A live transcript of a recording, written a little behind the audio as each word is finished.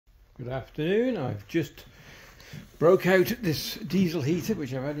Good afternoon. I've just broke out this diesel heater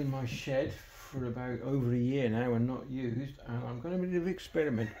which I've had in my shed for about over a year now and not used, and I'm going to do an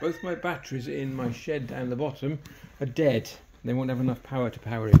experiment. Both my batteries in my shed down the bottom are dead. They won't have enough power to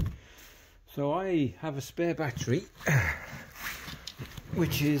power it. So I have a spare battery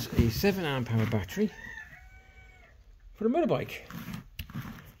which is a 7 amp hour battery for a motorbike.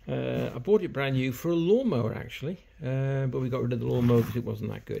 I bought it brand new for a lawnmower actually, but we got rid of the lawnmower because it wasn't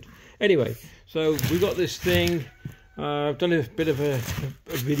that good. Anyway, so we got this thing. I've done a bit of a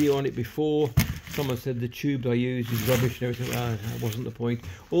video on it before. Someone said the tube I use is rubbish and everything. That wasn't the point.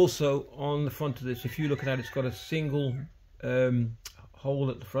 Also on the front of this, if you look at it, it's got a single hole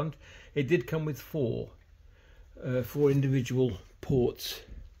at the front. It did come with four individual ports.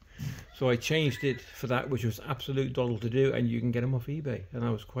 So I changed it for that, which was absolute doddle to do, and you can get them off eBay, and I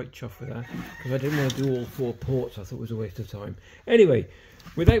was quite chuffed with that because I didn't want to do all four ports. I thought it was a waste of time. Anyway,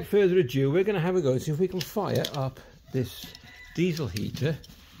 without further ado, we're going to have a go and see if we can fire up this diesel heater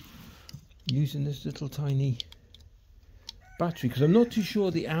using this little tiny battery, because I'm not too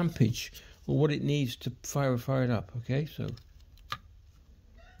sure the ampage or what it needs to fire it up. Okay, so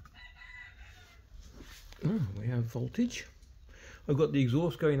we have voltage. I've got the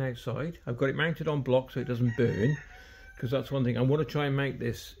exhaust going outside. I've got it mounted on block so it doesn't burn, because that's one thing. I want to try and make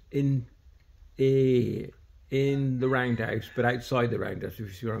this in the roundhouse, but outside the roundhouse, if you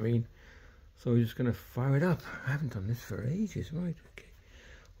see what I mean. So we're just going to fire it up. I haven't done this for ages. Right, okay.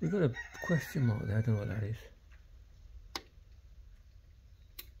 We've got a question mark there. I don't know what that is.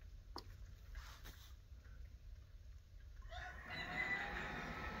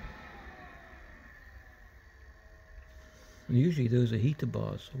 And usually those are heater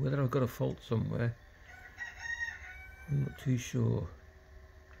bars, so whether I've got a fault somewhere, I'm not too sure.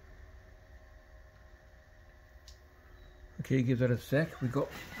 Okay, give that a sec. I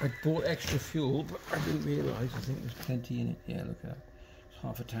bought extra fuel, but I didn't realise. I think there's plenty in it. Yeah, look at that. It's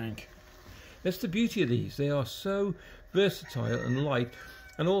half a tank. That's the beauty of these. They are so versatile and light.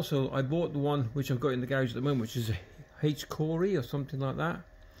 And also, I bought the one which I've got in the garage at the moment, which is a H Corey or something like that.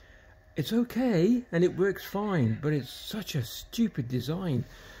 It's okay and it works fine, but it's such a stupid design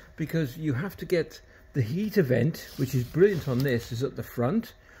because you have to get the heater vent, which is brilliant on this, is at the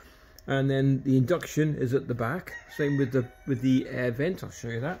front, and then the induction is at the back. Same with the air vent. I'll show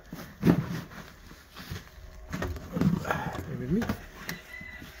you that. Bear with me.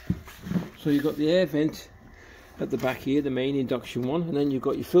 So you've got the air vent at the back here, the main induction one, and then you've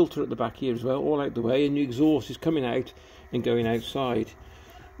got your filter at the back here as well, all out the way, and your exhaust is coming out and going outside.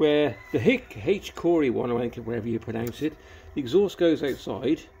 Where the H Corey one, or wherever you pronounce it, the exhaust goes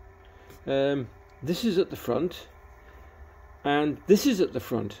outside. This is at the front, and this is at the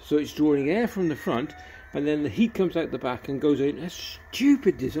front, so it's drawing air from the front, and then the heat comes out the back and goes in. That's a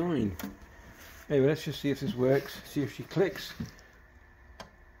stupid design. Anyway, let's just see if this works. See if she clicks.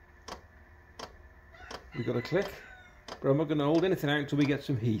 We've got a click, but I'm not going to hold anything out until we get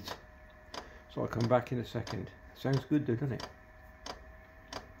some heat. So I'll come back in a second. Sounds good though, doesn't it?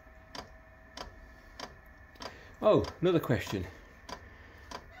 Oh, another question.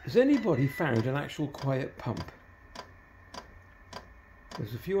 Has anybody found an actual quiet pump?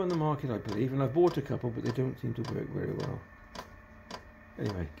 There's a few on the market, I believe, and I've bought a couple, but they don't seem to work very well.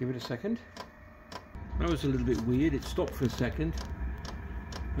 Anyway, give it a second. That was a little bit weird. It stopped for a second,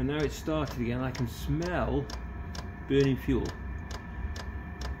 and now it's started again. I can smell burning fuel.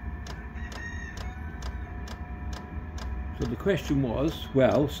 So the question was,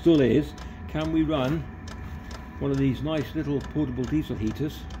 well, still is, can we run one of these nice little portable diesel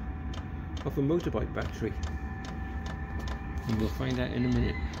heaters off a motorbike battery? And we'll find out in a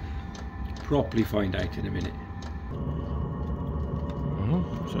minute. Properly find out in a minute. Well,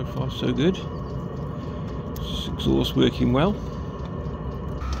 so far so good. Exhaust working well.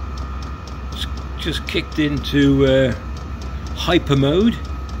 It's just kicked into hyper mode.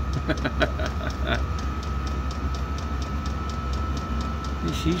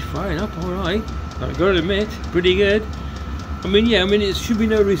 She's firing up all right. I've got to admit, pretty good. I mean, yeah, it should be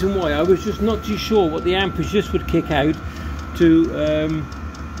no reason why. I was just not too sure what the ampage this would kick out to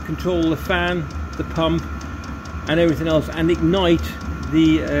control the fan, the pump, and everything else, and ignite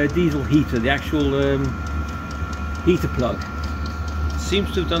the diesel heater, the actual heater plug. It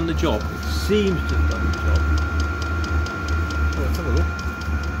seems to have done the job. It seems to have done the job. Oh, let's have a look.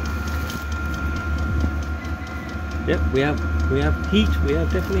 Yep, we have heat. We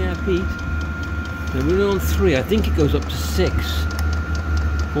definitely have heat. And we're on 3. I think it goes up to 6,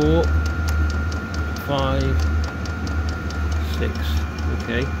 4, 5, 6.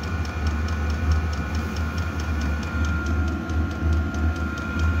 Okay.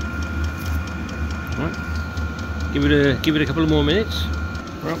 Give it a couple of more minutes.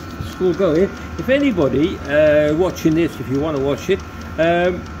 Well, it's still going. If anybody watching this, if you want to watch it,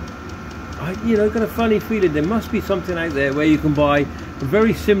 you know, got a funny feeling there must be something out there where you can buy a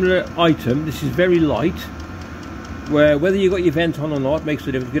very similar item. This is very light, where whether you got your vent on or not makes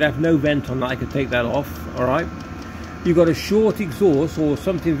a difference. You could have no vent on that, I could take that off. All right, you've got a short exhaust or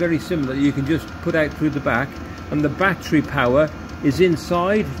something very similar that you can just put out through the back, and the battery power is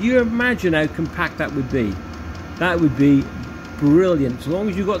inside. You imagine how compact that would be. That would be brilliant, as long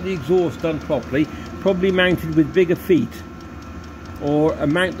as you got the exhaust done properly, probably mounted with bigger feet, or a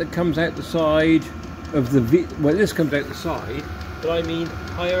mount that comes out the side of the well, this comes out the side, but I mean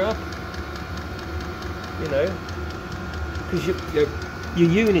higher up, you know, because your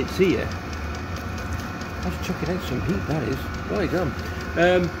unit's here. That's chucking out some heat, that is. Right done.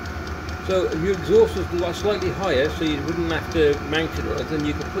 So if your exhaust was slightly higher, so you wouldn't have to mount it or anything,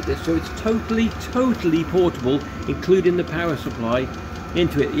 you can put this, so it's totally portable, including the power supply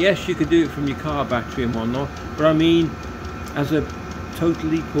into it. Yes, you could do it from your car battery and whatnot, but I mean as a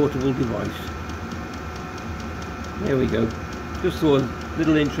totally portable device. There we go. Just for a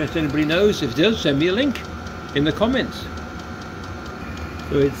little interest. Anybody knows? If it does, send me a link in the comments.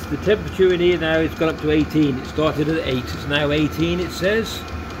 So it's the temperature in here now, it's gone up to 18. It started at 8, it's now 18 it says.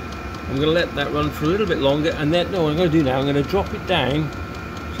 I'm going to let that run for a little bit longer, and then, no, what I'm going to do now, I'm going to drop it down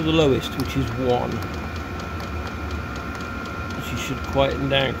to the lowest, which is 1. Which you should quieten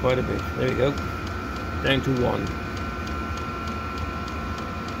down quite a bit. There we go. Down to 1.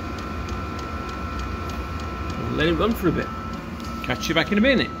 And let it run for a bit. Catch you back in a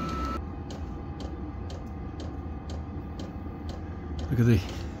minute. Look at the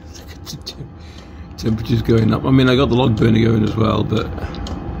temperature's going up. I mean, I got the log burner going as well, but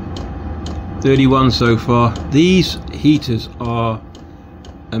 31 so far. These heaters are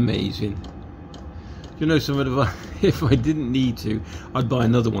amazing. You know, some of if I didn't need to, I'd buy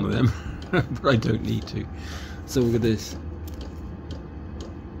another one of them, but I don't need to. So look at this.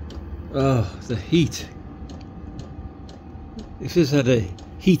 Oh, the heat. If this had a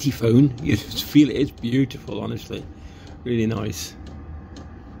heaty phone, you just feel it. It's beautiful, honestly. Really nice.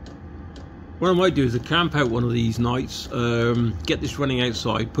 What I might do is camp out one of these nights, get this running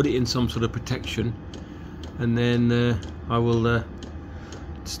outside, put it in some sort of protection, and then I will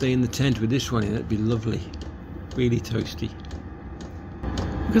stay in the tent with this running. That'd be lovely. Really toasty.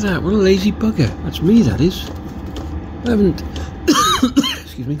 Look at that, what a lazy bugger. That's me, that is. I haven't,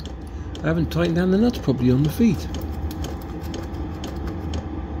 excuse me, I haven't tightened down the nuts properly on the feet.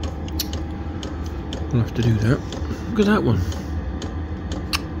 I'll have to do that. Look at that one.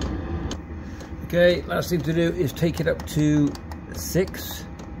 Okay, last thing to do is take it up to 6,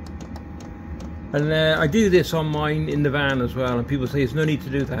 and I do this on mine in the van as well, and people say there's no need to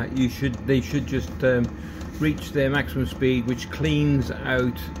do that. They should just reach their maximum speed, which cleans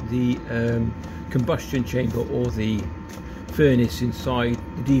out the combustion chamber or the furnace inside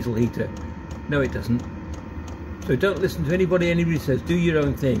the diesel heater. No, it doesn't. So don't listen to anybody says. Do your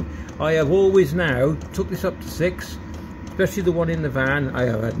own thing. I have always now took this up to 6. Especially the one in the van, I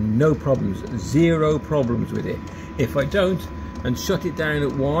have had no problems, 0 problems with it. If I don't, and shut it down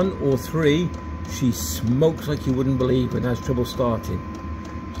at 1 or 3, she smokes like you wouldn't believe and has trouble starting.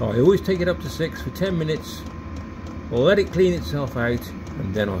 So I always take it up to 6 for 10 minutes, I'll let it clean itself out,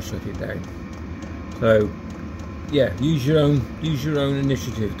 and then I'll shut it down. So yeah, use your own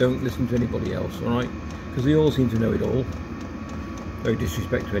initiative. Don't listen to anybody else, all right? Because they all seem to know it all. No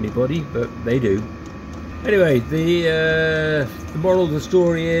disrespect to anybody, but they do. Anyway, the moral of the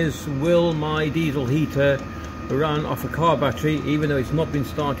story is, will my diesel heater run off a car battery even though it's not been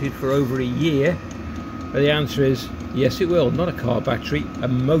started for over a year? The answer is yes, it will. Not a car battery, a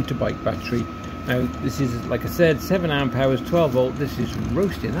motorbike battery. Now this is, like I said, 7 amp hours, 12 volt. This is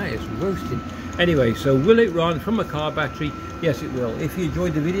roasting, that is roasting. Anyway, so will it run from a car battery? Yes, it will. If you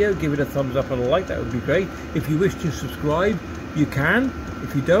enjoyed the video, give it a thumbs up and a like, that would be great. If you wish to subscribe, you can.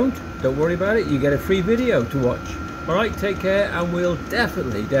 If you don't worry about it, you get a free video to watch. Alright, take care, and we'll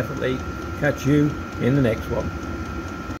definitely catch you in the next one.